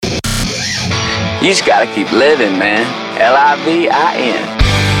You just gotta keep living, man. LIVIN.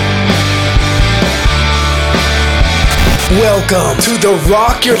 Welcome to the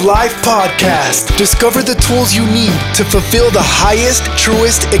Rock Your Life podcast. Discover the tools you need to fulfill the highest,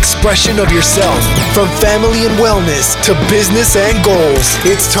 truest expression of yourself. From family and wellness to business and goals,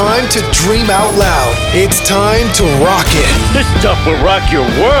 it's time to dream out loud. It's time to rock it. This stuff will rock your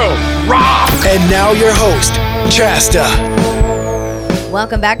world. Rock! And now your host, Chasta.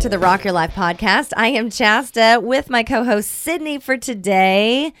 Welcome back to the Rock Your Life podcast. I am Chasta with my co-host Sydney for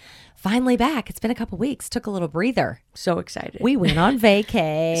today. Finally back. It's been a couple weeks. Took a little breather. So excited. We went on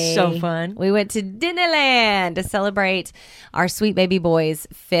vacay. So fun. We went to Disneyland to celebrate our sweet baby boy's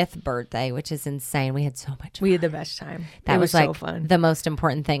 5th birthday, which is insane. We had so much fun. We had the best time. That was so like fun. the most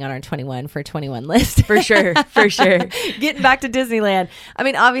important thing on our 21 for 21 list. For sure. For sure. Getting back to Disneyland. I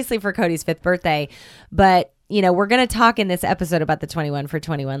mean, obviously for Cody's 5th birthday, but you know, we're going to talk in this episode about the 21 for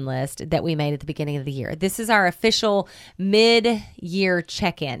 21 list that we made at the beginning of the year. This is our official mid-year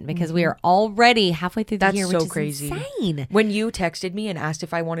check-in because we are already halfway through the year, which so is crazy. Insane. When you texted me and asked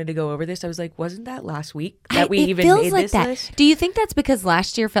if I wanted to go over this, I was like, wasn't that last week that we It even feels made like this that. list? Do you think that's because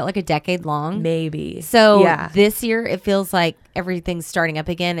last year felt like a decade long? Maybe. So yeah, this year it feels like everything's starting up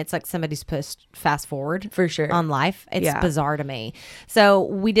again. It's like somebody's pushed fast forward for sure on life. It's Yeah. bizarre to me. So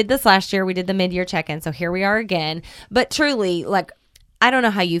we did this last year. We did the mid-year check-in. So here we are again. But truly, like, I don't know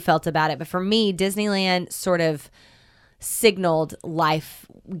how you felt about it, but for me, Disneyland sort of signaled life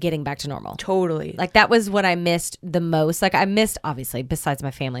getting back to normal. Totally. Like that was what I missed the most. Like I missed, obviously, besides my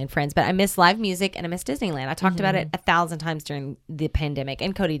family and friends, but I missed live music and I missed Disneyland. I talked about it 1,000 times during the pandemic,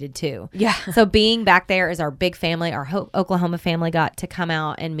 and Cody did too. Yeah. So being back there as our big family, our Oklahoma family got to come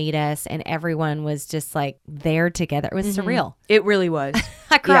out and meet us, and everyone was just like there together. It was surreal. It really was.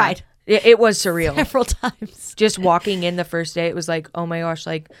 I cried It was surreal. several times. Just walking in the first day, it was like, oh my gosh,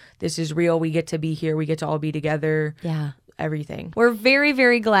 like this is real. We get to be here. We get to all be together. Yeah. Everything. We're very,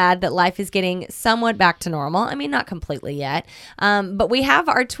 very glad that life is getting somewhat back to normal. I mean, not completely yet, but we have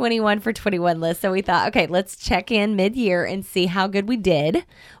our 21 for 21 list. So we thought, okay, let's check in mid-year and see how good we did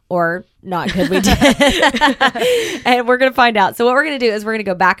or not good we did. And we're going to find out. So what we're going to do is we're going to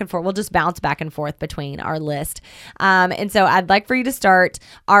go back and forth. We'll just bounce back and forth between our list. And so I'd like for you to start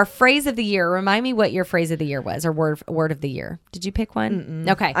our phrase of the year. Remind me what your phrase of the year was, or word of the year. Did you pick one?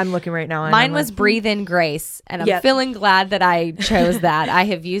 Okay. I'm looking right now. And Mine I'm was like, breathe in grace, and I'm Yep. feeling glad that I chose that. I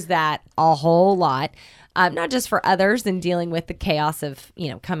have used that a whole lot, not just for others and dealing with the chaos of, you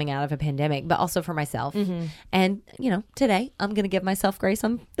know, coming out of a pandemic, but also for myself. And, you know, today I'm going to give myself grace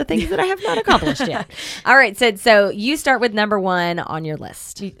on the things that I have not accomplished yet. All right, Sid, so you start with number 1 on your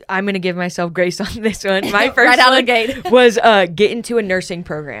list. I'm going to give myself grace on this one. My first Right out of one the gate. was get into a nursing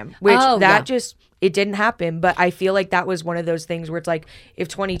program, which Yeah. it didn't happen. But I feel like that was one of those things where it's like, if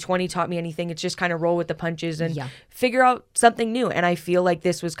 2020 taught me anything, it's just kind of roll with the punches and figure out something new. And I feel like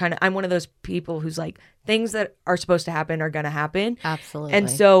this was I'm one of those people who's like, things that are supposed to happen are going to happen. Absolutely. And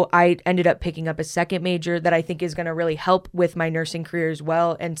so I ended up picking up a second major that I think is going to really help with my nursing career as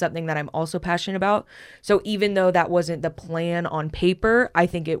well, and something that I'm also passionate about. So even though that wasn't the plan on paper, I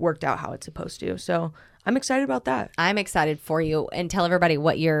think it worked out how it's supposed to. So I'm excited about that. I'm excited for you, and tell everybody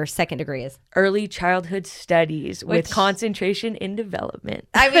what your second degree is. Early childhood studies Which- with concentration in development.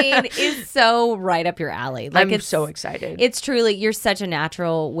 I mean, it's so right up your alley. Like, I'm it's so excited. It's truly, you're such a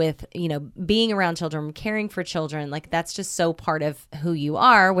natural with, you know, being around children, caring for children. Like, that's just so part of who you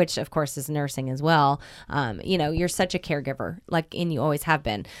are, which of course is nursing as well. You know, you're such a caregiver, like, and you always have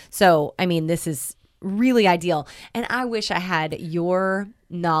been. So, I mean, this is really ideal. And I wish I had your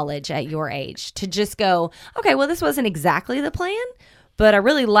knowledge at your age to just go, okay, well, this wasn't exactly the plan, but I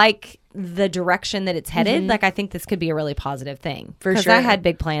really like the direction that it's headed. Like, I think this could be a really positive thing. For Because sure. I had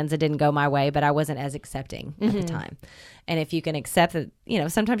big plans that didn't go my way, but I wasn't as accepting at the time. And if you can accept that, you know,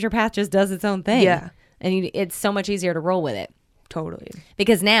 sometimes your path just does its own thing. Yeah. And it's so much easier to roll with it. Totally.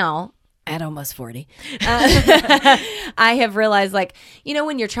 Because now, at almost 40, I have realized, like, you know,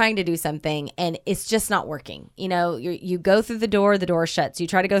 when you're trying to do something and it's just not working, you know, you go through the door shuts. You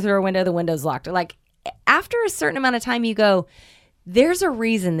try to go through a window, the window's locked. Like, after a certain amount of time, you go, there's a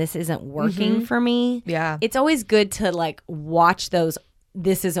reason this isn't working for me. Yeah. It's always good to, like, watch those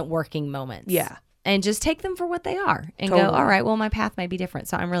this isn't working moments. Yeah. And just take them for what they are and go, Totally. all right, well, my path may be different.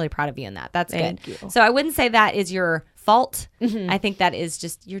 So I'm really proud of you in that. That's Thank good. you. So I wouldn't say that is your fault. I think that is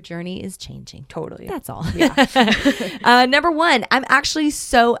just your journey is changing. Totally. That's all. Yeah. Number 1, I'm actually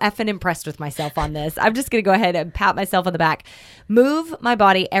so effing impressed with myself on this. I'm just going to go ahead and pat myself on the back. Move my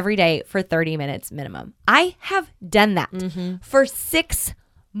body every day for 30 minutes minimum. I have done that for 6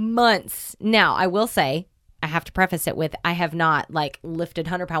 months. Now, I will say, I have to preface it with I have not like lifted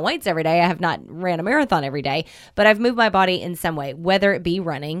 100-pound weights every day. I have not ran a marathon every day, but I've moved my body in some way, whether it be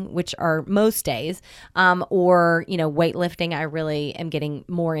running, which are most days, or, weightlifting. I really am getting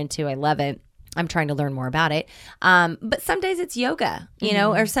more into. I love it. I'm trying to learn more about it. But some days it's yoga,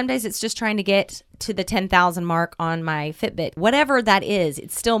 or some days it's just trying to get to the 10,000 mark on my Fitbit. Whatever that is,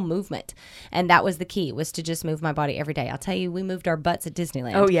 it's still movement. And that was the key, was to just move my body every day. I'll tell you, we moved our butts at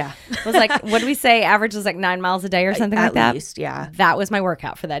Disneyland. Oh, yeah. It was like, what did we say? Average was like 9 miles a day or something like that? At least, yeah. That was my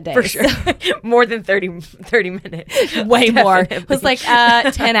workout for that day. For sure. More than 30 minutes. Way more. It was like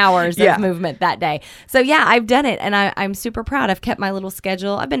 10 hours Yeah. of movement that day. So yeah, I've done it, and I'm super proud. I've kept my little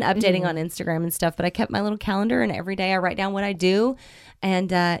schedule. I've been updating on Instagram and stuff, but I kept my little calendar, and every day I write down what I do.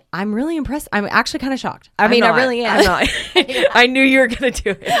 And I'm really impressed. I'm actually kind of shocked. I really am. I'm not. I knew you were going to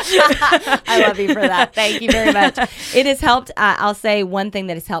do it. I love you for that. Thank you very much. It has helped. I'll say one thing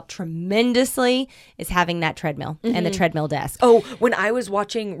that has helped tremendously is having that treadmill and the treadmill desk. Oh, when I was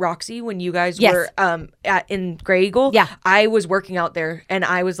watching Roxy, when you guys Yes. were in Grey Eagle, Yeah. I was working out there, and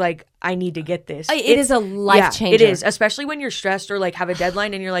I was like, I need to get this. It is a life changer. It is, especially when you're stressed or like have a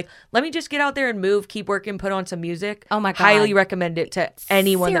deadline and you're like, let me just get out there and move, keep working, put on some music. Oh my God. Highly recommend it to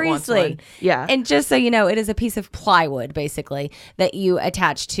anyone that wants one. Yeah. And just so you know, it is a piece of plywood, basically, that you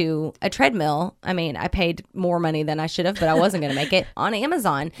attach to a treadmill. I mean, I paid more money than I should have, but I wasn't going to make it on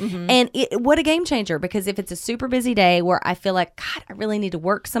Amazon. And what a game changer, because if it's a super busy day where I feel like, God, I really need to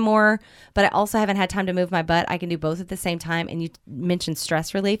work some more, but I also haven't had time to move my butt, I can do both at the same time. And you mentioned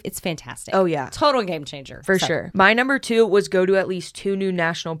stress relief. It's fantastic. Oh, yeah. Total game changer. For sure. My number 2 was go to at least 2 new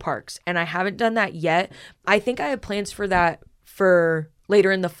national parks. And I haven't done that yet. I think I have plans for that for later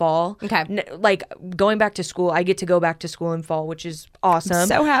in the fall. Okay. Like going back to school, I get to go back to school in fall, which is awesome. I'm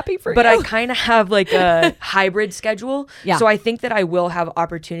so happy for But you. I kind of have like a hybrid schedule. Yeah. So I think that I will have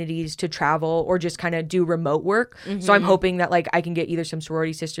opportunities to travel or just kind of do remote work. So I'm hoping that like I can get either some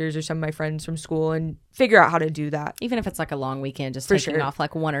sorority sisters or some of my friends from school and figure out how to do that. Even if it's like a long weekend, just For taking sure. off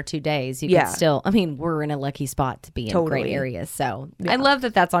like 1 or 2 days, you Yeah. can still, I mean, we're in a lucky spot to be in great Totally. areas. So I love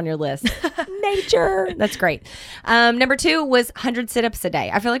that that's on your list. Nature. That's great. Number 2 was 100 sit-ups a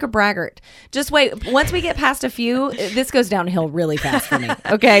day. I feel like a braggart. Just wait. Once we get past a few, this goes downhill really fast for me.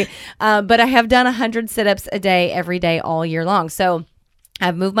 Okay. But I have done 100 sit-ups a day, every day, all year long. So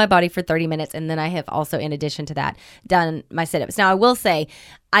I've moved my body for 30 minutes, and then I have also, in addition to that, done my sit-ups. Now, I will say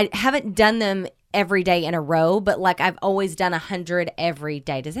I haven't done them every day in a row, but like I've always done 100 every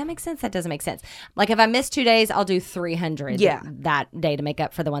day. Does that make sense? That doesn't make sense. Like if I miss 2 days, I'll do 300 that day to make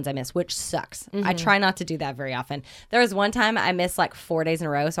up for the ones I miss, which sucks. I try not to do that very often. There was one time I missed like 4 days in a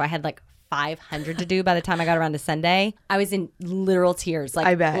row, so I had like 500 to do by the time I got around to Sunday. I was in literal tears,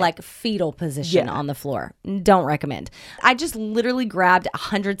 I bet. like fetal position on the floor. Don't recommend. I just literally grabbed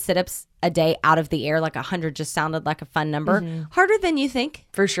 100 sit-ups a day out of the air. Like 100 just sounded like a fun number. Harder than you think.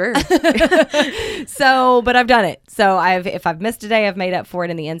 For sure. So, but I've done it. So if I've missed a day, I've made up for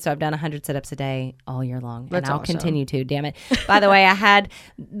it in the end. So I've done 100 sit-ups a day all year long. That's and I'll awesome. continue to, damn it. By the way,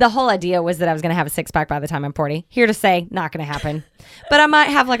 the whole idea was that I was going to have a 6-pack by the time I'm 40. Here to say, not going to happen. But I might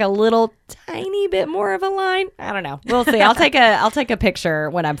have like a little tiny bit more of a line. I don't know. We'll see. I'll take a picture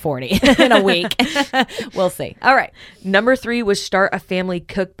when I'm 40 in a week. We'll see. All right. Number 3 was start a family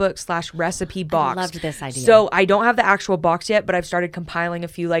cookbook / recipe box. loved this idea. So I don't have the actual box yet, but I've started compiling a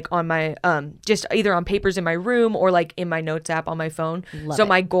few like on my just either on papers in my room or like in my notes app on my phone. Love it.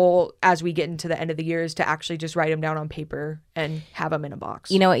 My goal as we get into the end of the year is to actually just write them down on paper and have them in a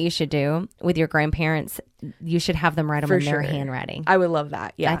box. You know what you should do with your grandparents? You should have them write them For in their sure. handwriting. I would love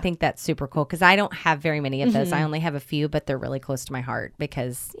that. Yeah. I think that's super cool because I don't have very many of those. I only have a few, but they're really close to my heart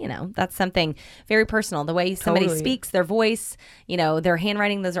because, that's something very personal. The way somebody Totally. speaks, their voice, their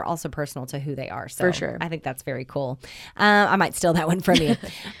handwriting, those are also personal to who they are. So For sure. I think that's very cool. I might steal that one from you.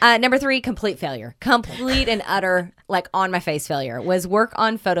 Number 3, complete failure. Complete and utter, like on my face failure was work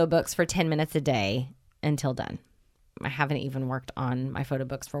on photo books for 10 minutes a day until done. I haven't even worked on my photo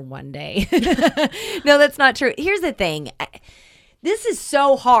books for 1 day. No, that's not true. Here's the thing. This is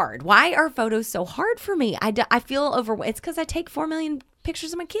so hard. Why are photos so hard for me? I feel overwhelmed. It's because I take 4 million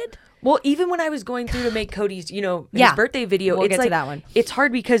pictures of my kid. Well, even when I was going through to make Cody's, his Yeah. birthday video, We'll it's get to like that one. it's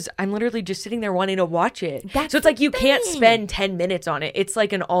hard because I'm literally just sitting there wanting to watch it. That's so it's like the you can't thing. spend 10 minutes on it. It's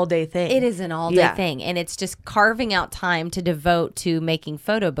like an all-day thing. It is an all-day Yeah. thing. And it's just carving out time to devote to making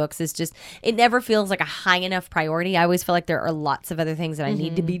photo books is just, it never feels like a high enough priority. I always feel like there are lots of other things that I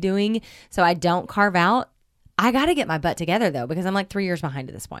need to be doing. So I don't carve out. I got to get my butt together though, because I'm like 3 years behind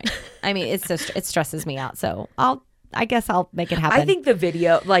at this point. I mean, it stresses me out. So I'll I guess I'll make it happen. I think the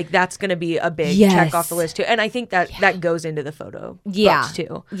video, like, that's going to be a big check off the list too. And I think that goes into the photo books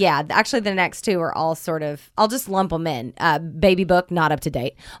too. Yeah. Actually, the next two are all sort of, I'll just lump them in. Baby book, not up to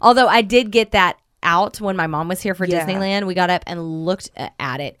date. Although I did get that out when my mom was here for Disneyland. We got up and looked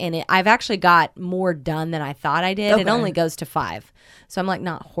at it, and I've actually got more done than I thought I did. It only goes to 5. So I'm like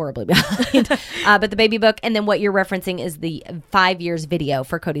not horribly behind. But the baby book, and then what you're referencing is the 5 years video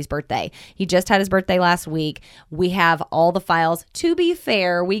for Cody's birthday. He just had his birthday last week. We have all the files. To be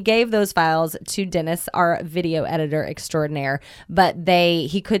fair, we gave those files to Dennis, our video editor extraordinaire, but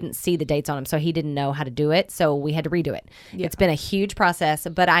he couldn't see the dates on them, so he didn't know how to do it. So we had to redo it. Yeah. It's been a huge process,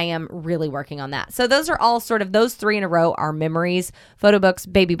 but I am really working on that. So those are all sort of, those 3 in a row are memories, photo books,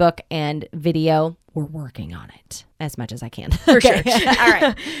 baby book, and video. We're working on it as much as I can. For sure. All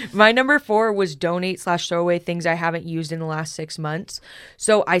right. My number 4 was donate/throw away things I haven't used in the last 6 months.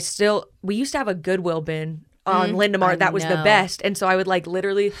 So we used to have a Goodwill bin on Lindemar. That was the best. And so I would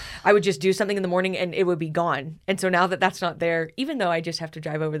I would just do something in the morning and it would be gone. And so now that that's not there, even though I just have to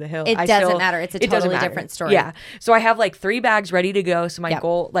drive over the hill, it doesn't matter. It's a totally different story. Yeah. So I have 3 bags ready to go. So my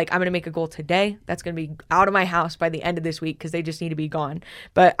goal, I'm going to make a goal today. That's going to be out of my house by the end of this week because they just need to be gone.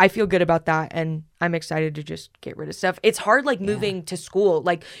 But I feel good about that. And I'm excited to just get rid of stuff. It's hard moving to school.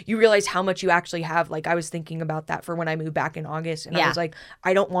 You realize how much you actually have. I was thinking about that for when I moved back in August. And I was like,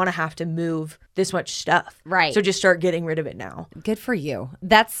 I don't want to have to move this much stuff. Right. So just start getting rid of it now. Good for you.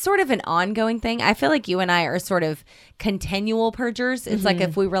 That's sort of an ongoing thing. I feel like you and I are sort of continual purgers. It's like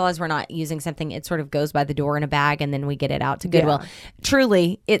if we realize we're not using something, it sort of goes by the door in a bag and then we get it out to Goodwill. Yeah.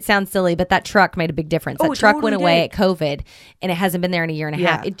 Truly, it sounds silly, but that truck made a big difference. That truck totally went away at COVID and it hasn't been there in a year and a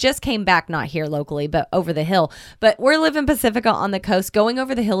half. It just came back, not here locally, but over the hill. But we're living Pacifica on the coast. Going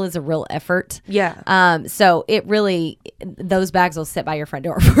over the hill is a real effort. Yeah. So it really, those bags will sit by your front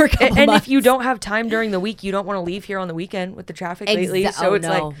door for a couple months. If you don't have time during the week, you don't want to leave here on the weekend with the traffic lately. So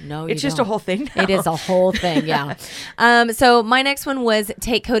it's just a whole thing now. It is a whole thing, yeah. So my next one was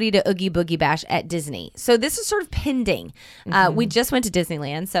take Cody to Oogie Boogie Bash at Disney. So this is sort of pending. We just went to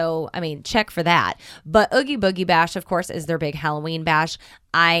Disneyland, so I mean, check for that. But Oogie Boogie Bash, of course, is their big Halloween bash.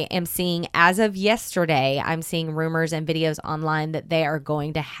 I am seeing, as of yesterday, I'm seeing rumors and videos online that they are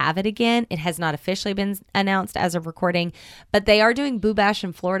going to have it again. It has not officially been announced as of recording, but they are doing Boo Bash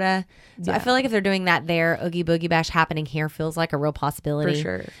in Florida. So I feel like if they're doing that there, Oogie Boogie Bash happening here feels like a real possibility.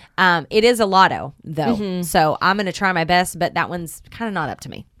 For sure. It is a lotto, though. So I'm going to try my best, but that one's kind of not up to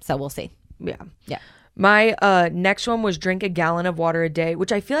me. So we'll see. Yeah. Yeah. My next one was drink a gallon of water a day,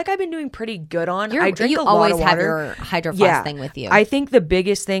 which I feel like I've been doing pretty good on. I drink a lot of water. You always have your Hydro Flask thing with you. I think the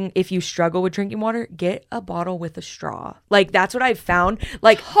biggest thing, if you struggle with drinking water, get a bottle with a straw. That's what I've found.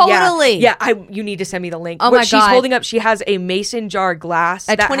 Totally. Yeah. You need to send me the link. Oh my God. She's holding up, she has a mason jar glass.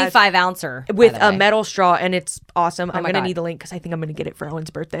 A 25 ouncer. With a metal straw, and it's awesome. I'm going to need the link because I think I'm going to get it for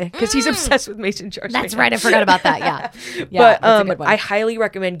Owen's birthday because he's obsessed with mason jars. That's right. I forgot about that. Yeah. But I highly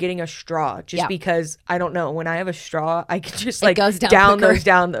recommend getting a straw just because, I don't know, when I have a straw, I can just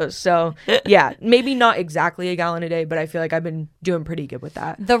down those. So yeah, maybe not exactly a gallon a day, but I feel like I've been doing pretty good with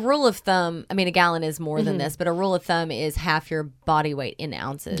that. The rule of thumb, I mean, a gallon is more than this, but a rule of thumb is half your body weight in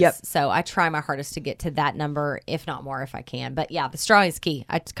ounces. Yep. So I try my hardest to get to that number, if not more, if I can. But yeah, the straw is key.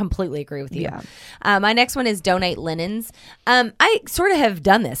 I completely agree with you. Yeah. My next one is donate linens. I sort of have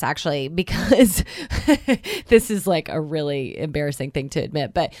done this actually because this is a really embarrassing thing to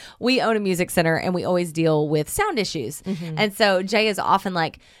admit, but we own a music center and we always deal with sound issues. And so Jay is often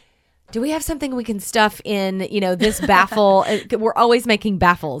like, do we have something we can stuff in, this baffle? We're always making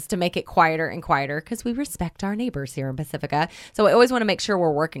baffles to make it quieter and quieter because we respect our neighbors here in Pacifica. So I always want to make sure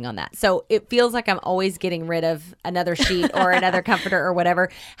we're working on that. So it feels like I'm always getting rid of another sheet or another comforter or whatever.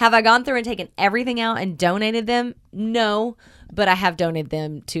 Have I gone through and taken everything out and donated them? No, but I have donated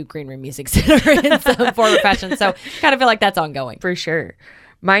them to Green Room Music Center in some form or fashion. So kind of feel like that's ongoing. For sure.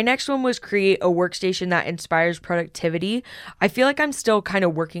 My next one was create a workstation that inspires productivity. I feel like I'm still kind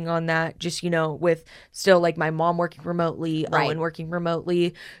of working on that, just, with still my mom working remotely, Owen working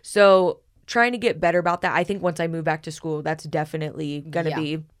remotely. So trying to get better about that. I think once I move back to school, that's definitely going to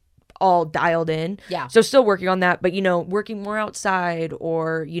be all dialed in. Yeah. So still working on that, but working more outside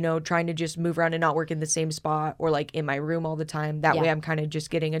or, trying to just move around and not work in the same spot or in my room all the time. That way I'm kind of just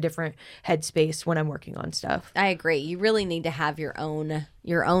getting a different headspace when I'm working on stuff. I agree. You really need to have your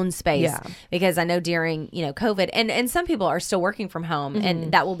own space because I know during COVID and some people are still working from home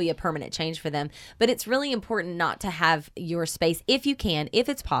and that will be a permanent change for them, but it's really important not to have your space, if you can, if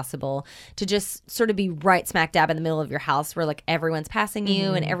it's possible, to just sort of be right smack dab in the middle of your house where everyone's passing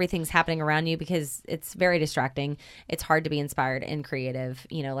you and everything's happening around you because it's very distracting. It's hard to be inspired and creative.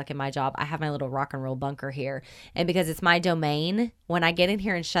 You know, like in my job, I have my little rock and roll bunker here. And because it's my domain, when I get in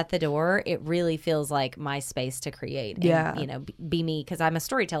here and shut the door, it really feels like my space to create and, Yeah. you know, be me, because I'm a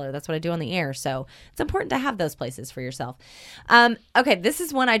storyteller. That's what I do on the air. So it's important to have those places for yourself. Okay, this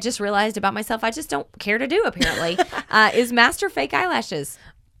is one I just realized about myself. I just don't care to do, apparently, is master fake eyelashes.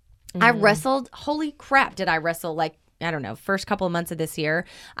 I wrestled. Holy crap, did I wrestle like, I don't know, first couple of months of this year.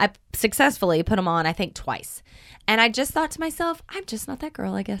 I successfully put them on, I think, twice. And I just thought to myself, I'm just not that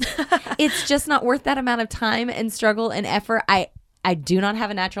girl, I guess. It's just not worth that amount of time and struggle and effort. I do not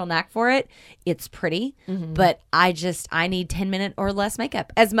have a natural knack for it. It's pretty, but I need 10-minute or less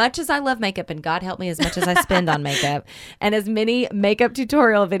makeup. As much as I love makeup, and God help me, as much as I spend on makeup, and as many makeup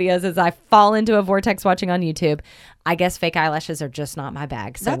tutorial videos as I fall into a vortex watching on YouTube, I guess fake eyelashes are just not my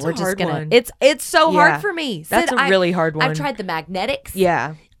bag. So That's we're a just hard gonna. one. It's so Yeah. hard for me. That's Sid, a really hard one. I've tried the magnetics.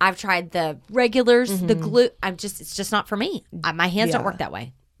 Yeah. I've tried the regulars, the glue. It's just not for me. My hands don't Yeah. work that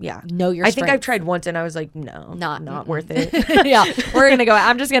way. Yeah. Know your I think I've strengths. tried once and I was like, no, not worth it. Yeah, we're gonna go.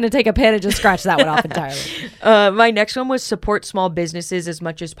 I'm just gonna take a pen and just scratch that one off entirely. My next one was support small businesses as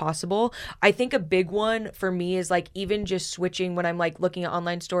much as possible. I think a big one for me is like even just switching when I'm like looking at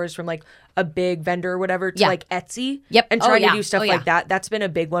online stores from like a big vendor or whatever to Yeah. like Etsy. Yep. And Oh, trying yeah. to do stuff Oh, yeah. like that. That's been a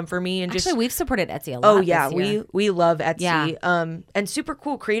big one for me. And Actually, just we've supported Etsy a lot. oh yeah, this year. we love Etsy. Yeah. And super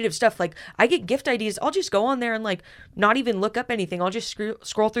cool creative stuff. Like I get gift ideas. I'll just go on there and like not even look up anything. I'll just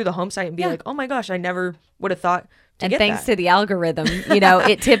scroll through the home site and be like, oh my gosh, I never would have thought to And get thanks that. to the algorithm, you know,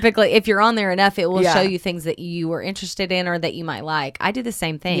 it typically, if you're on there enough, it will Yeah. show you things that you were interested in or that you might like. I do the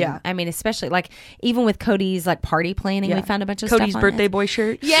same thing. Yeah. I mean, especially like even with Cody's like party planning, we found a bunch of Cody's stuff on birthday Etsy. boy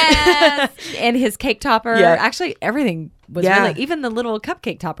shirt. Yes, and his cake topper. Yeah. Actually, everything was Yeah. really, even the little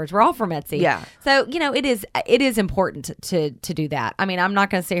cupcake toppers were all from Etsy. Yeah. So you know, it is important to do that. I mean, I'm not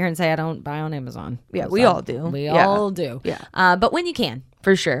going to sit here and say I don't buy on Amazon. Yeah, Because we all do. We Yeah. all do. Yeah. But when you can,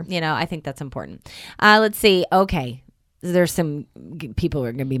 For sure. you know, I think that's important. Let's see. Okay, there's some people who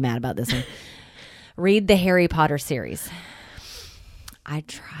are going to be mad about this one. Read the Harry Potter series. I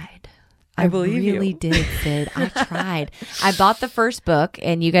tried. I believe you. really did, Sid. I tried. I bought the first book,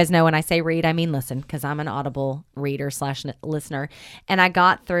 and you guys know when I say read, I mean listen, because I'm an Audible reader / listener. And I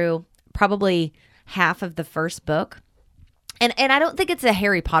got through probably half of the first book. And I don't think it's a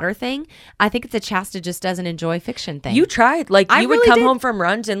Harry Potter thing. I think it's a Chasta just doesn't enjoy fiction thing. You tried. Like I you would really come did. home from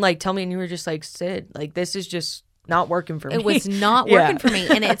runs and like tell me and you were just like, Sid, like this is just not working for me. It was not Yeah. working for me.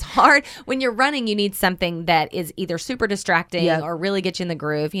 And it's hard when you're running. You need something that is either super distracting Yeah. or really get you in the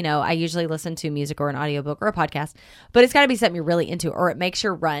groove. You know, I usually listen to music or an audiobook or a podcast, but it's got to be something you're really into or it makes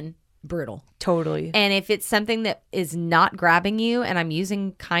your run brutal. Totally. And if it's something that is not grabbing you, and I'm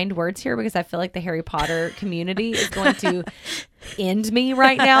using kind words here because I feel like the Harry Potter community is going to end me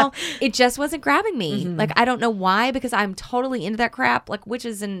right now, it just wasn't grabbing me. Like, I don't know why, because I'm totally into that crap, like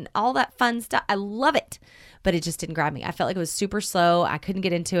witches and all that fun stuff. I love it, but it just didn't grab me. I felt like it was super slow. I couldn't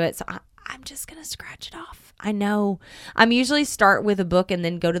get into it. So I'm just going to scratch it off. I know. I'm usually start with a book and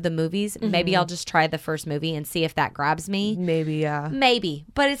then go to the movies. Maybe I'll just try the first movie and see if that grabs me. Maybe, yeah. Maybe,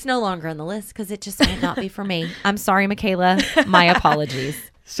 but it's no longer on the list because it just might not be for me. I'm sorry, Michaela. My apologies.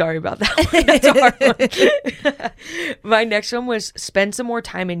 Sorry about that. That's a hard one. My next one was spend some more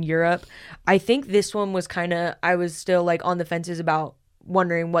time in Europe. I think this one was kind of, I was still like on the fences about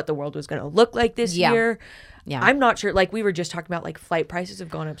wondering what the world was going to look like this Yeah. year. Yeah. I'm not sure. Like we were just talking about, like flight prices have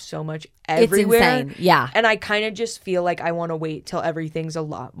gone up so much everywhere. It's insane. Yeah. And I kind of just feel like I want to wait till everything's a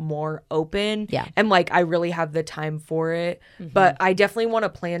lot more open. Yeah. And like I really have the time for it. But I definitely want to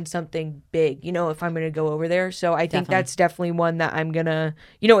plan something big, you know, if I'm going to go over there. So I think that's definitely one that I'm going to,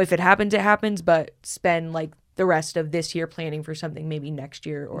 you know, if it happens, it happens, but spend like the rest of this year planning for something maybe next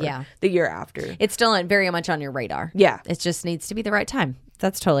year or Yeah. the year after. It's still very much on your radar. Yeah. It just needs to be the right time.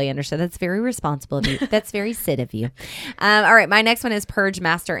 That's totally understood. That's very responsible of you. That's very Sid of you. All right. My next one is purge,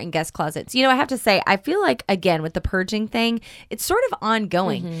 master, and guest closets. You know, I have to say, I feel like, again, with the purging thing, it's sort of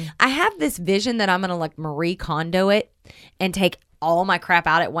ongoing. I have this vision that I'm going to like Marie Kondo it and take all my crap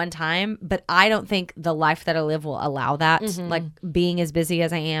out at one time, but I don't think the life that I live will allow that. Like being as busy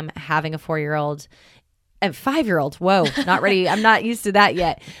as I am, having a 4-year-old, a 5-year-old. Whoa, not ready. I'm not used to that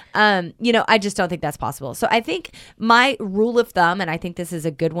yet. You know, I just don't think that's possible. So I think my rule of thumb, and I think this is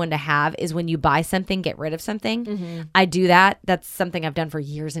a good one to have, is when you buy something, get rid of something. I do that. That's something I've done for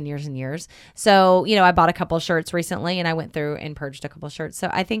years and years and years. So, you know, I bought a couple of shirts recently and I went through and purged a couple of shirts. So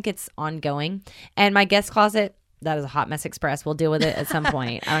I think it's ongoing. And my guest closet, That is a hot mess express. We'll deal with it at some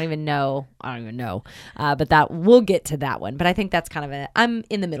point. I don't even know. But that we'll get to that one. But I think that's kind of I'm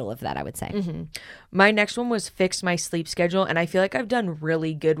in the middle of that, I would say. Mm-hmm. My next one was fix my sleep schedule. And I feel like I've done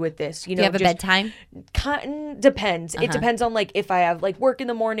really good with this. You know, Do you have a bedtime? Depends. It depends on like if I have like work in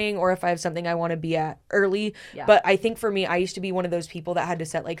the morning or if I have something I want to be at early. Yeah. But I think for me, I used to be one of those people that had to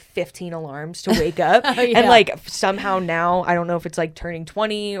set like 15 alarms to wake up. Oh, yeah. And like somehow now, I don't know if it's like turning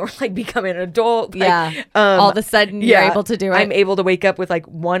 20 or like becoming an adult. Yeah. Like, All of a sudden you're able to do it. I'm able to wake up with like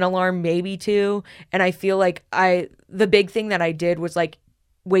one alarm, maybe two. And I feel like the big thing that I did was like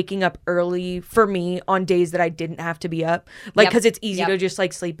waking up early for me on days that I didn't have to be up. Like, because it's easy to just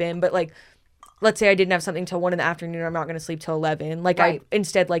like sleep in. But like, let's say I didn't have something till 1 PM. I'm not going to sleep till 11. Like I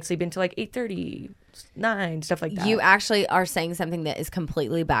instead like sleep until like 8:30, 9, stuff like that. You actually are saying something that is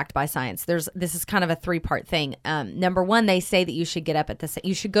completely backed by science. This is kind of a 3-part thing. Number one, they say that you should get up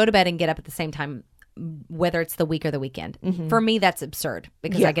you should go to bed and get up at the same time, whether it's the week or the weekend. For me, that's absurd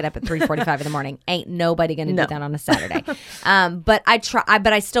because I get up at 3:45 in the morning. Ain't nobody going to do that on a Saturday. But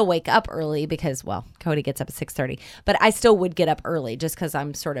I still wake up early because, well, Cody gets up at 6:30, but I still would get up early just because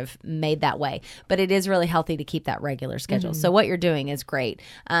I'm sort of made that way. But it is really healthy to keep that regular schedule. So what you're doing is great.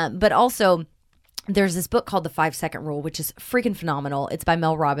 But also, there's this book called The 5-Second Rule, which is freaking phenomenal. It's by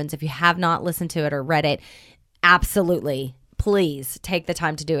Mel Robbins. If you have not listened to it or read it, absolutely, please take the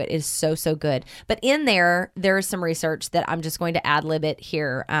time to do it. It is so, so good. But in there is some research that I'm just going to ad-lib it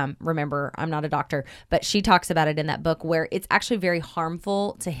here. Remember, I'm not a doctor, but she talks about it in that book where it's actually very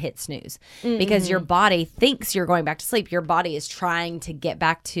harmful to hit snooze because your body thinks you're going back to sleep. Your body is trying to get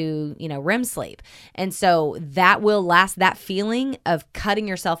back to, REM sleep. And so that will last. That feeling of cutting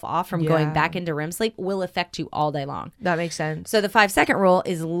yourself off from going back into REM sleep will affect you all day long. That makes sense. So the 5-second rule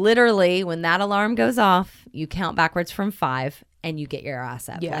is literally when that alarm goes off, you count backwards from 5 and you get your ass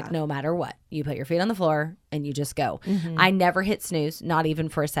up. Yeah. Like no matter what, you put your feet on the floor and you just go. I never hit snooze, not even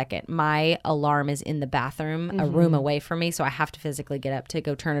for a second. My alarm is in the bathroom, a room away from me. So I have to physically get up to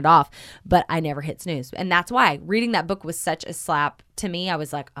go turn it off, but I never hit snooze. And that's why reading that book was such a slap to me. I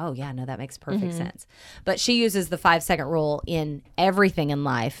was like, oh yeah, no, that makes perfect sense. But she uses the 5-second rule in everything in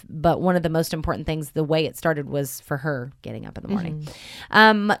life. But one of the most important things, the way it started was for her getting up in the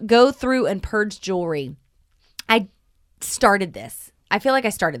morning. Go through and purge jewelry. I started this. I feel like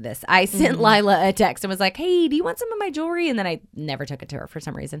I started this. I sent Lila a text and was like, hey, do you want some of my jewelry? And then I never took it to her for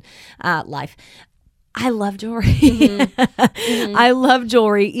some reason. Life. I love jewelry. I love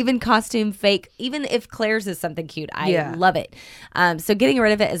jewelry, even costume, fake, even if Claire's is something cute. I love it. So getting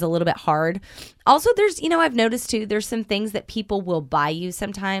rid of it is a little bit hard. Also, there's, I've noticed too, there's some things that people will buy you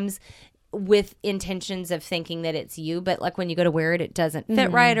sometimes with intentions of thinking that it's you, but like when you go to wear it, it doesn't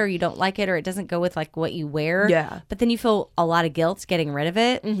fit right, or you don't like it, or it doesn't go with like what you wear. Yeah. But then you feel a lot of guilt getting rid of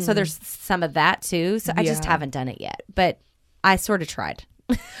it. So there's some of that too. So I just haven't done it yet, but I sort of tried.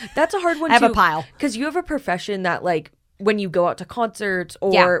 That's a hard one I have a pile. Because you have a profession that like when you go out to concerts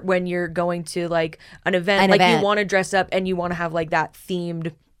or when you're going to like an event, you want to dress up and you want to have like that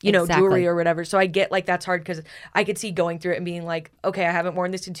themed jewelry or whatever. So I get like that's hard because I could see going through it and being like, okay, I haven't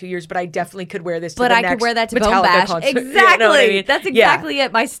worn this in 2 years, but I definitely could wear this to the next could wear that to Metallica Bone Bash. concert. Exactly. You know what I mean? That's exactly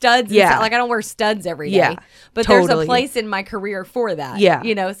it. My studs. Yeah. Like I don't wear studs every day. But there's a place in my career for that.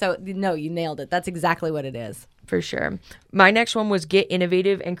 Yeah. So no, you nailed it. That's exactly what it is. For sure. My next one was get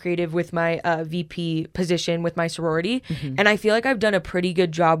innovative and creative with my VP position with my sorority. And I feel like I've done a pretty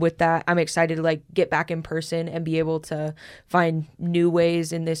good job with that. I'm excited to like get back in person and be able to find new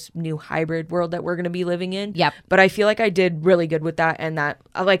ways in this new hybrid world that we're going to be living in. Yep. But I feel like I did really good with that, and that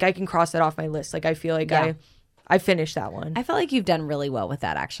like I can cross that off my list. Like I feel like I finished that one. I feel like you've done really well with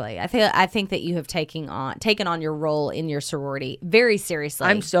that, actually. I think that you have taken on your role in your sorority very seriously.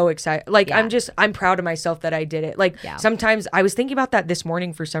 I'm so excited. Like I'm proud of myself that I did it. Like sometimes I was thinking about that this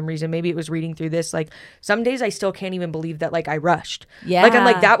morning for some reason. Maybe it was reading through this. Like some days I still can't even believe that like I rushed. Yeah. Like I'm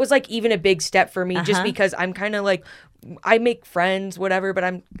like that was like even a big step for me just because I'm kind of like I make friends, whatever, but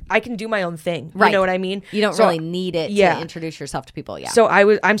I can do my own thing. Right. You know what I mean? You don't really need it to introduce yourself to people. Yeah. So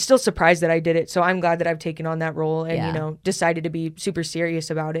I'm still surprised that I did it. So I'm glad that I've taken on that role and, decided to be super serious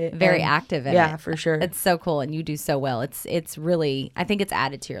about it. Very active in it. Yeah, for sure. It's so cool. And you do so well. It's really, I think it's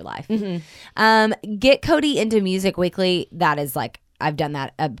added to your life. Get Cody into Music Weekly. That is like, I've done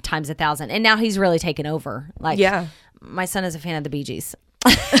that times 1,000. And now he's really taken over. Like, my son is a fan of the Bee Gees.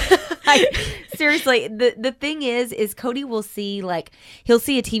 Like, seriously, the thing is Cody will see, like, he'll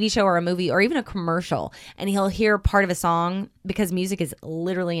see a TV show or a movie or even a commercial, and he'll hear part of a song, because music is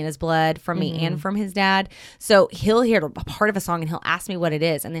literally in his blood from me and from his dad. So he'll hear a part of a song and he'll ask me what it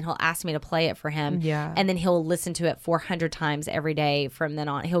is, and then he'll ask me to play it for him. Yeah. And then he'll listen to it 400 times every day from then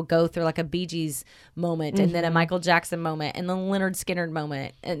on. He'll go through like a Bee Gees moment and then a Michael Jackson moment and then Leonard Skinner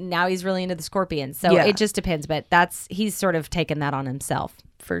moment. And now he's really into the Scorpions. So it just depends, but he's sort of taken that on himself.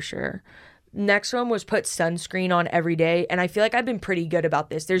 For sure. Next one was put sunscreen on every day, and I feel like I've been pretty good about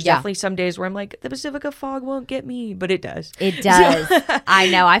this. There's definitely some days where I'm like, the Pacifica fog won't get me, but it does. It does. I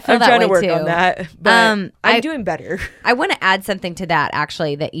know. I feel I'm that trying way to work too. on that, but I'm doing better. I want to add something to that,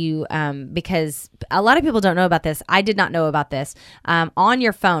 actually, that you, because a lot of people don't know about this. I did not know about this. On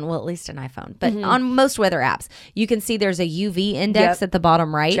your phone, well, at least an iPhone, but on most weather apps, you can see there's a UV index at the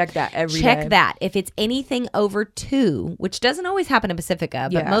bottom right. Check that every day. Check that. If it's anything over 2, which doesn't always happen in Pacifica,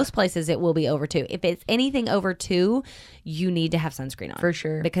 but most places it will be over 2. If it's anything over 2, you need to have sunscreen on. For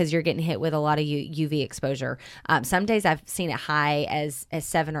sure. Because you're getting hit with a lot of UV exposure. Some days I've seen it high as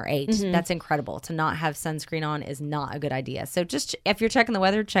 7 or 8. That's incredible. To not have sunscreen on is not a good idea. So just if you're checking the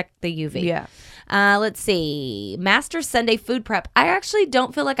weather, check the UV. Yeah. Let's see. Master Sunday food prep. I actually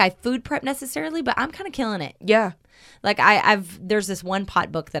don't feel like I food prep necessarily, but I'm kind of killing it. Yeah. Like there's this one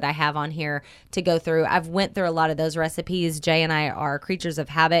pot book that I have on here to go through. I've went through a lot of those recipes. Jay and I are creatures of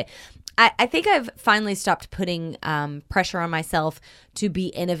habit. I think I've finally stopped putting pressure on myself to be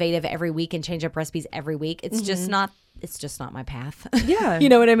innovative every week and change up recipes every week. It's just not. It's just not my path. Yeah. You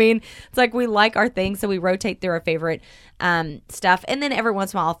know what I mean? It's like we like our things, so we rotate through our favorite stuff. And then every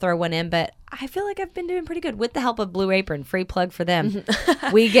once in a while I'll throw one in, but I feel like I've been doing pretty good with the help of Blue Apron. Free plug for them.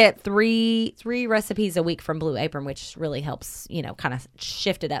 We get three recipes a week from Blue Apron, which really helps, kind of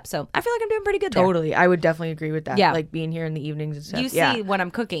shift it up. So I feel like I'm doing pretty good there. Totally. I would definitely agree with that. Yeah. Like being here in the evenings and stuff. You see what I'm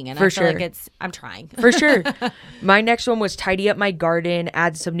cooking, and For I feel sure. like I'm trying. For sure. My next one was tidy up my garden,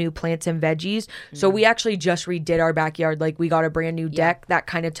 add some new plants and veggies. So we actually just redid our backyard. Like we got a brand new deck that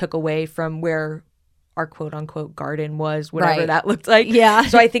kind of took away from where our quote unquote garden was, whatever that looked like. Yeah.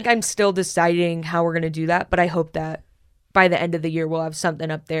 So I think I'm still deciding how we're going to do that. But I hope that by the end of the year, we'll have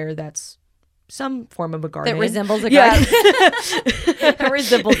something up there that's some form of a garden. That resembles a garden. It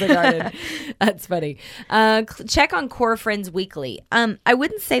resembles a garden. That's funny. Check on Core Friends weekly. I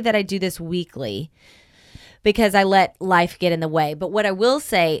wouldn't say that I do this weekly because I let life get in the way. But what I will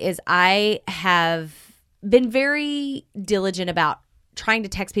say is I have been very diligent about trying to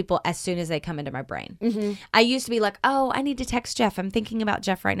text people as soon as they come into my brain. I used to be like, oh, I need to text Jeff. I'm thinking about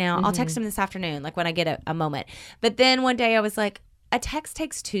Jeff right now. I'll text him this afternoon, like when I get a moment. But then one day I was like, a text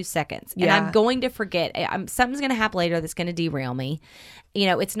takes 2 seconds and I'm going to forget. Something's going to happen later that's going to derail me.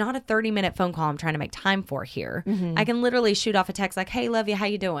 It's not a 30-minute phone call I'm trying to make time for here. I can literally shoot off a text like, hey, love you. How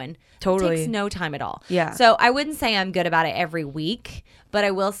you doing? Totally. It takes no time at all. Yeah. So I wouldn't say I'm good about it every week, but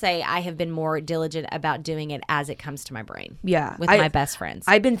I will say I have been more diligent about doing it as it comes to my brain. Yeah. With my best friends.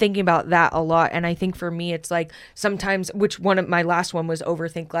 I've been thinking about that a lot. And I think for me, it's like sometimes, which one of my last one was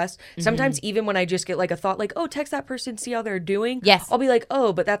overthink less. Sometimes even when I just get like a thought like, oh, text that person, see how they're doing. Yes. I'll be like,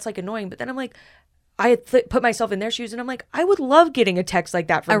 oh, but that's like annoying. But then I'm like, I put myself in their shoes and I'm like, I would love getting a text like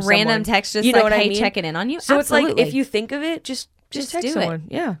that from a random someone. text just You know like, what I hey, mean? checking in on you. So Absolutely. it's like, if you think of it, just text do someone.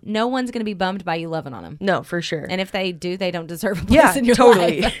 it. Yeah. No one's going to be bummed by you loving on them. No, for sure. And if they do, they don't deserve a place in your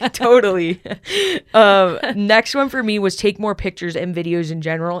totally. life. Totally. Next one for me was take more pictures and videos in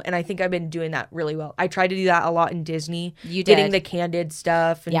general. And I think I've been doing that really well. I tried to do that a lot in Disney. You Getting did. the candid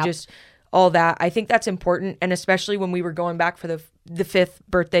stuff and Yep. just all that. I think that's important. And especially when we were going back for the 5th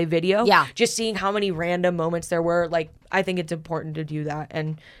birthday video. Yeah. Just seeing how many random moments there were. Like, I think it's important to do that.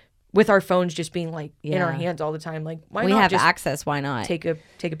 And with our phones just being like in our Yeah. hands all the time, like why We not have just access. Why not? take a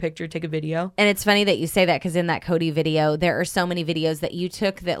picture, take a video? And it's funny that you say that because in that Cody video, there are so many videos that you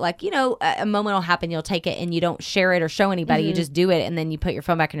took that, like, a moment will happen, you'll take it and you don't share it or show anybody. You just do it and then you put your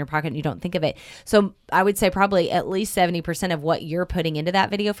phone back in your pocket and you don't think of it. So I would say probably at least 70% of what you're putting into that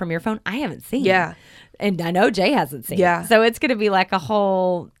video from your phone, I haven't seen. Yeah. And I know Jay hasn't seen. Yeah. So it's going to be like a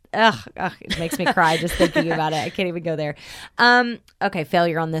whole... Ugh, it makes me cry just thinking about it. I can't even go there. Okay,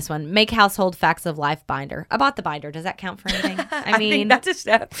 failure on this one. Make household facts of life binder. I bought the binder. Does that count for anything? I mean, think that's a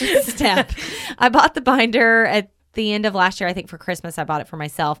step. step. I bought the binder at the end of last year. I think for Christmas, I bought it for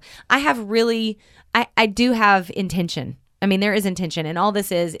myself. I do have intention. I mean, there is intention. And all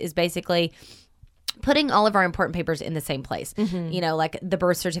this is basically putting all of our important papers in the same place, you know, like the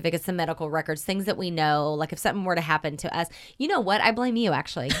birth certificates, the medical records, things that we know, like if something were to happen to us, you know what? I blame you,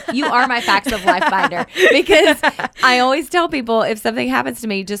 actually. You are my Facts of Life binder, because I always tell people if something happens to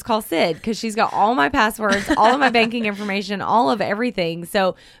me, just call Sid, because she's got all my passwords, all of my banking information, all of everything.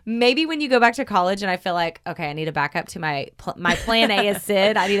 So maybe when you go back to college and I feel like, okay, I need a backup to my plan A is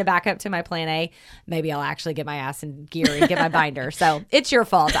Sid. I need a backup to my plan A. Maybe I'll actually get my ass in gear and get my binder. So it's your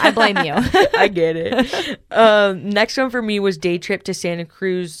fault. I blame you. I get it. Next one for me was day trip to Santa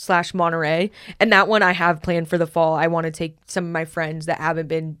Cruz / Monterey, and that one I have planned for the fall. I want to take some of my friends that haven't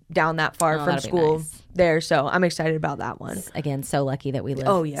been down that far from that'd be school nice. there, so I'm excited about that one. Again, so lucky that we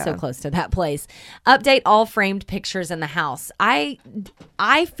live yeah. so close to that place. Update all framed pictures in the house. I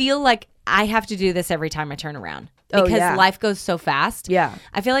feel like I have to do this every time I turn around, because yeah. life goes so fast. Yeah.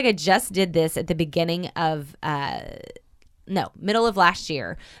 I feel like I just did this at the beginning of middle of last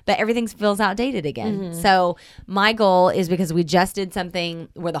year, but everything feels outdated again. So my goal is, because we just did something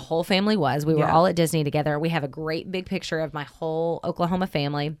where the whole family was, we were all at Disney together. We have a great big picture of my whole Oklahoma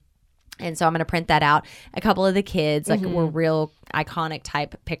family. And so I'm going to print that out. A couple of the kids, like were real iconic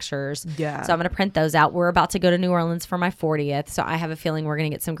type pictures. Yeah. So I'm going to print those out. We're about to go to New Orleans for my 40th. So I have a feeling we're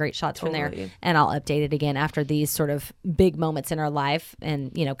going to get some great shots from there. And I'll update it again after these sort of big moments in our life.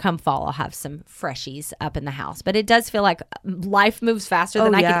 And, you know, come fall, I'll have some freshies up in the house. But it does feel like life moves faster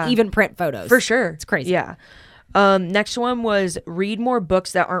than I can even print photos. For sure. It's crazy. Yeah. Next one was read more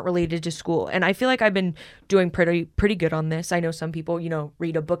books that aren't related to school. And I feel like I've been doing pretty good on this. I know some people, you know,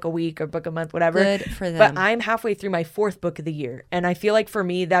 read a book a week or book a month, whatever. Good for them. But I'm halfway through my 4th book of the year. And I feel like for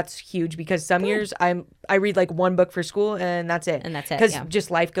me, that's huge, because some years I read like one book for school and that's it. And that's it, Because yeah.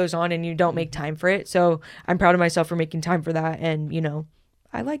 just life goes on and you don't make time for it. So I'm proud of myself for making time for that. And, you know,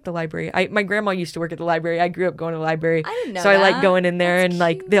 I like the library. My grandma used to work at the library. I grew up going to the library. I didn't know so I like that. going in there. That's and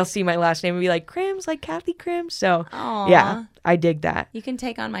like cute. they'll see my last name and be like, Crims, like Kathy Crims. So Aw. yeah, I dig that. You can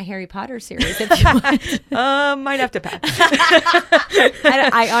take on my Harry Potter series if you want. Might have to pass.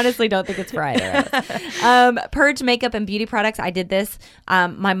 I honestly don't think it's for either of us. Purge makeup and beauty products. I did this.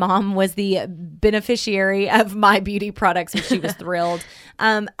 My mom was the beneficiary of my beauty products, and she was thrilled.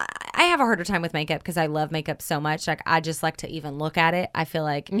 I have a harder time with makeup because I love makeup so much. Like, I just like to even look at it. I feel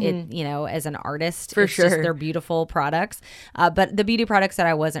like it, you know, as an artist, For it's just sure. they're beautiful products. But the beauty products that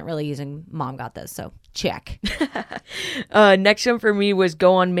I wasn't really using, mom got those. So check. Next one for me was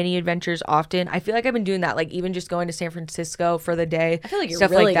go on mini adventures often. I feel like I've been doing that, like even just going to San Francisco for the day. I feel like you're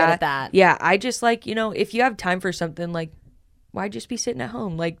stuff really like good that. at that. Yeah, I just like, you know, if you have time for something, like, why just be sitting at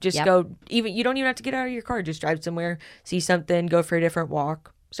home? Like, just Yep. go. Even you don't even have to get out of your car. Just drive somewhere, see something, go for a different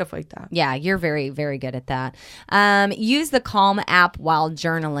walk, stuff like that. Yeah, you're very, very good at that. Use the Calm app while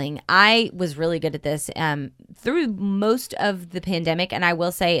journaling. I was really good at this through most of the pandemic. And I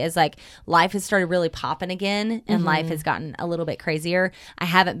will say, is like life has started really popping again and life has gotten a little bit crazier. I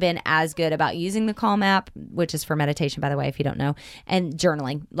haven't been as good about using the Calm app, which is for meditation, by the way, if you don't know, and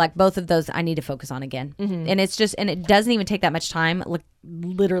journaling. Like both of those, I need to focus on again. And it's just, and it doesn't even take that much time. Like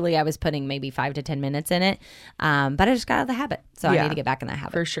literally, I was putting maybe 5 to 10 minutes in it. But I just got out of the habit. So I Yeah. need to get back in that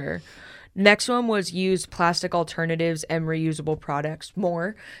habit. For sure. Next one was use plastic alternatives and reusable products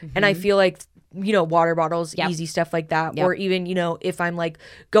more. And I feel like, you know, water bottles, Yep. easy stuff like that. Yep. Or even, you know, if I'm like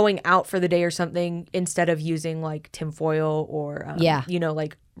going out for the day or something, instead of using like tinfoil or, you know,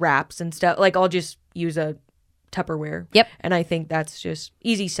 like wraps and stuff, like I'll just use a Tupperware. Yep. And I think that's just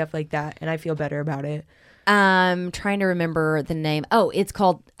easy stuff like that. And I feel better about it. Trying to remember the name. Oh, it's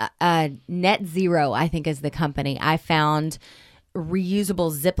called Net Zero, I think is the company. I found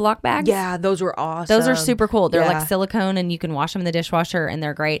reusable Ziploc bags. Yeah, those were awesome. Those are super cool. They're Yeah. like silicone and you can wash them in the dishwasher and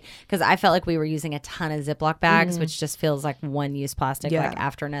they're great. Because I felt like we were using a ton of Ziploc bags, which just feels like one use plastic Yeah. like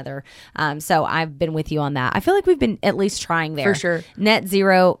after another. So I've been with you on that. I feel like we've been at least trying there. For sure. Net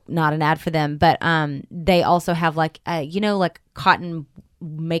Zero, not an ad for them, but they also have like, you know, like cotton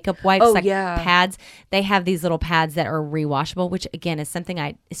makeup wipes, Oh, like yeah. pads. They have these little pads that are rewashable, which again is something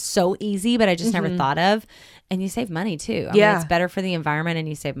is so easy, but I just never thought of. And you save money too. I mean, Yeah. it's better for the environment and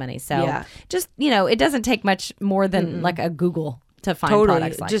you save money. So Yeah. just, you know, it doesn't take much more than like a Google to find Totally.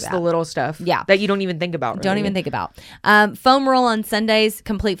 products like just that. the little stuff. Yeah. That you don't even think about. Don't really. even think about. Foam roll on Sundays,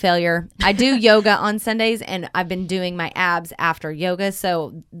 complete failure. I do yoga on Sundays and I've been doing my abs after yoga.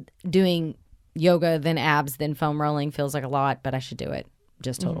 So doing yoga, then abs, then foam rolling feels like a lot, but I should do it.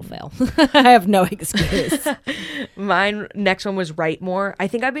 Just total fail. I have no excuse. Mine next one was write more. I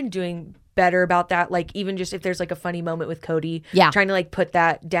think I've been doing better about that. Like even just if there's like a funny moment with Cody, Yeah. trying to like put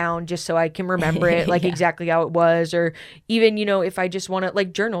that down just so I can remember it like Yeah. exactly how it was. Or even, you know, if I just want to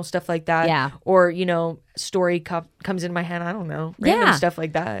like journal stuff like that. Yeah. Or, you know, story comes in my head. I don't know. Random Yeah. stuff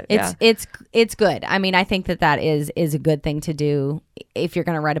like that. It's good. I mean, I think that is a good thing to do if you're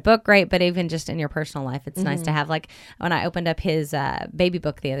going to write a book, great. But even just in your personal life, it's nice to have, like when I opened up his baby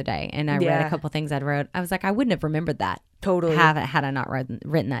book the other day and I read Yeah. a couple things I'd wrote, I was like, I wouldn't have remembered that. Totally. Had I not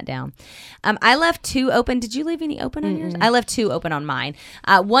written that down. I left 2 open. Did you leave any open on yours? I left 2 open on mine.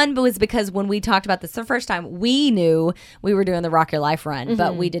 One was because when we talked about this the first time, we knew we were doing the Rock Your Life run,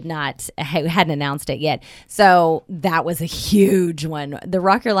 but we did not, hadn't announced it yet. So that was a huge one. The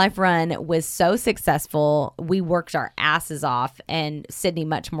Rock Your Life run was so successful. We worked our asses off, and Sydney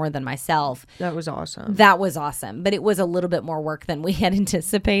much more than myself. That was awesome. That was awesome, but it was a little bit more work than we had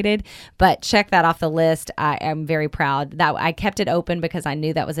anticipated. But check that off the list. I am very proud that I kept it open because I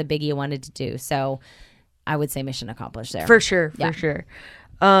knew that was a biggie I wanted to do. So I would say mission accomplished there. For sure. Yeah. For sure.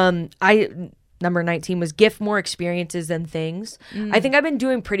 Number 19 was gift more experiences than things. I think I've been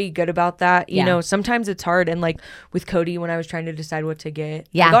doing pretty good about that. You Yeah. know, sometimes it's hard. And like with Cody, when I was trying to decide what to get,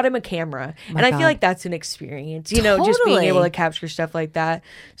 Yeah. I got him a camera. And I God. feel like that's an experience, you know, just being Totally. able to capture stuff like that.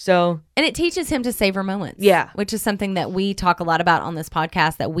 So And it teaches him to savor moments. Yeah. Which is something that we talk a lot about on this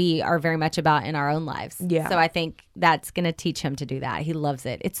podcast that we are very much about in our own lives. Yeah. So I think that's going to teach him to do that. He loves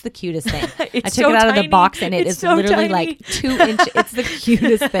it. It's the cutest thing. It's I took so it out of the tiny. box and it It's is so literally tiny. like 2 inches. It's the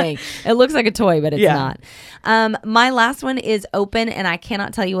cutest thing. It looks like a toy, but it's Yeah. not. My last one is open and I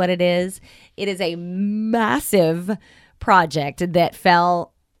cannot tell you what it is. It is a massive project that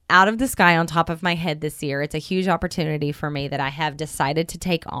fell out of the sky on top of my head this year. It's a huge opportunity for me that I have decided to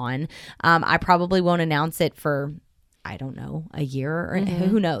take on. I probably won't announce it for, I don't know, a year or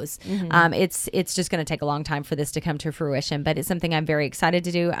who knows. It's just going to take a long time for this to come to fruition, but it's something I'm very excited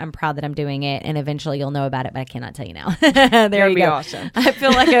to do. I'm proud that I'm doing it, and eventually you'll know about it, but I cannot tell you now. There That'd you be go. awesome. I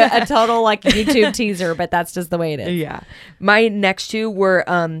feel like a total like YouTube teaser, but that's just the way it is. yeah. My next 2 were,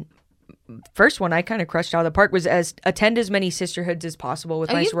 first one I kind of crushed out of the park was attend as many sisterhoods as possible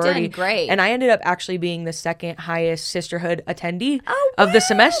with my you've sorority. done great. And I ended up actually being the second highest sisterhood attendee Oh, of the wow,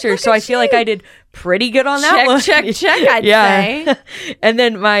 semester. look So at I feel like you. I did pretty good on that Check, one. check, I'd say. And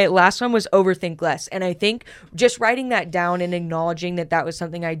then my last one was overthink less. And I think just writing that down and acknowledging that that was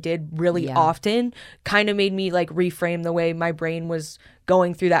something I did really Yeah. often kind of made me like reframe the way my brain was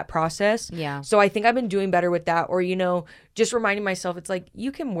going through that process. Yeah. So I think I've been doing better with that. Or, you know, just reminding myself, it's like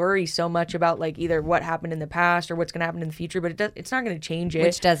you can worry so much about like either what happened in the past or what's going to happen in the future, but it's not going to change it.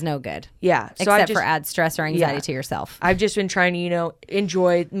 Which does no good. Yeah. So Except for add stress or anxiety Yeah. to yourself. I've just been trying to, you know,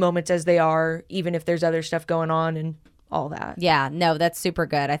 enjoy moments as they are, even if there's other stuff going on and all that. Yeah, no, that's super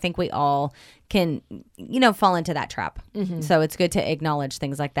good. I think we all can, you know, fall into that trap. Mm-hmm. So it's good to acknowledge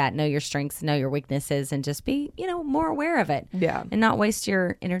things like that, know your strengths, know your weaknesses, and just be, you know, more aware of it. Yeah. And not waste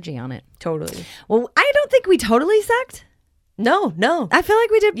your energy on it. Totally. Well, I don't think we totally sucked. No. I feel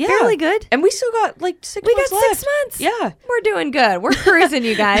like we did Yeah. fairly good. And we still got like 6 We months got left. 6 months. Yeah. We're doing good. We're cruising,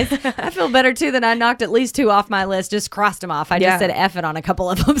 you guys. I feel better too that I knocked at least 2 off my list, just crossed them off. I Yeah. just said F it on a couple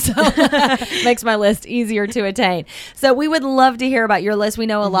of them. So makes my list easier to attain. So we would love to hear about your list. We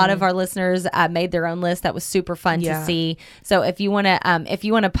know a lot of our listeners made their own list. That was super fun Yeah. to see. So if you want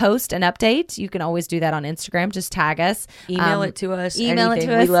to post an update, you can always do that on Instagram. Just tag us. Email it to us. Email anything.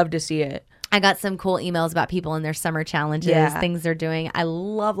 it to us. We love to see it. I got some cool emails about people and their summer challenges, Yeah. things they're doing. I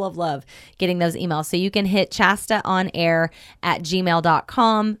love getting those emails. So you can hit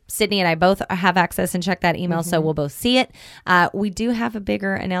chastaonair@gmail.com. Sydney and I both have access and check that email, so we'll both see it. We do have a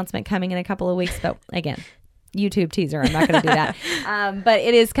bigger announcement coming in a couple of weeks, but again, YouTube teaser. I'm not going to do that. But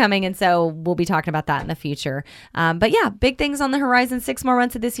it is coming, and so we'll be talking about that in the future. But yeah, big things on the horizon. 6 more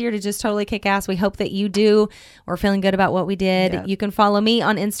months of this year to just totally kick ass. We hope that you do. We're feeling good about what we did. Yeah. You can follow me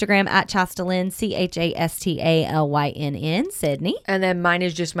on Instagram @Chastalyn, CHASTALYNN, Sydney. And then mine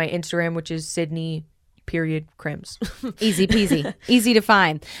is just my Instagram, which is Sydney Crims. Easy peasy. Easy to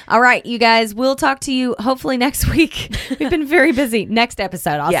find. All right, you guys, we'll talk to you hopefully next week. We've been very busy. Next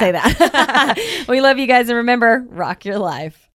episode, I'll Yeah. say that. We love you guys, and remember, rock your life.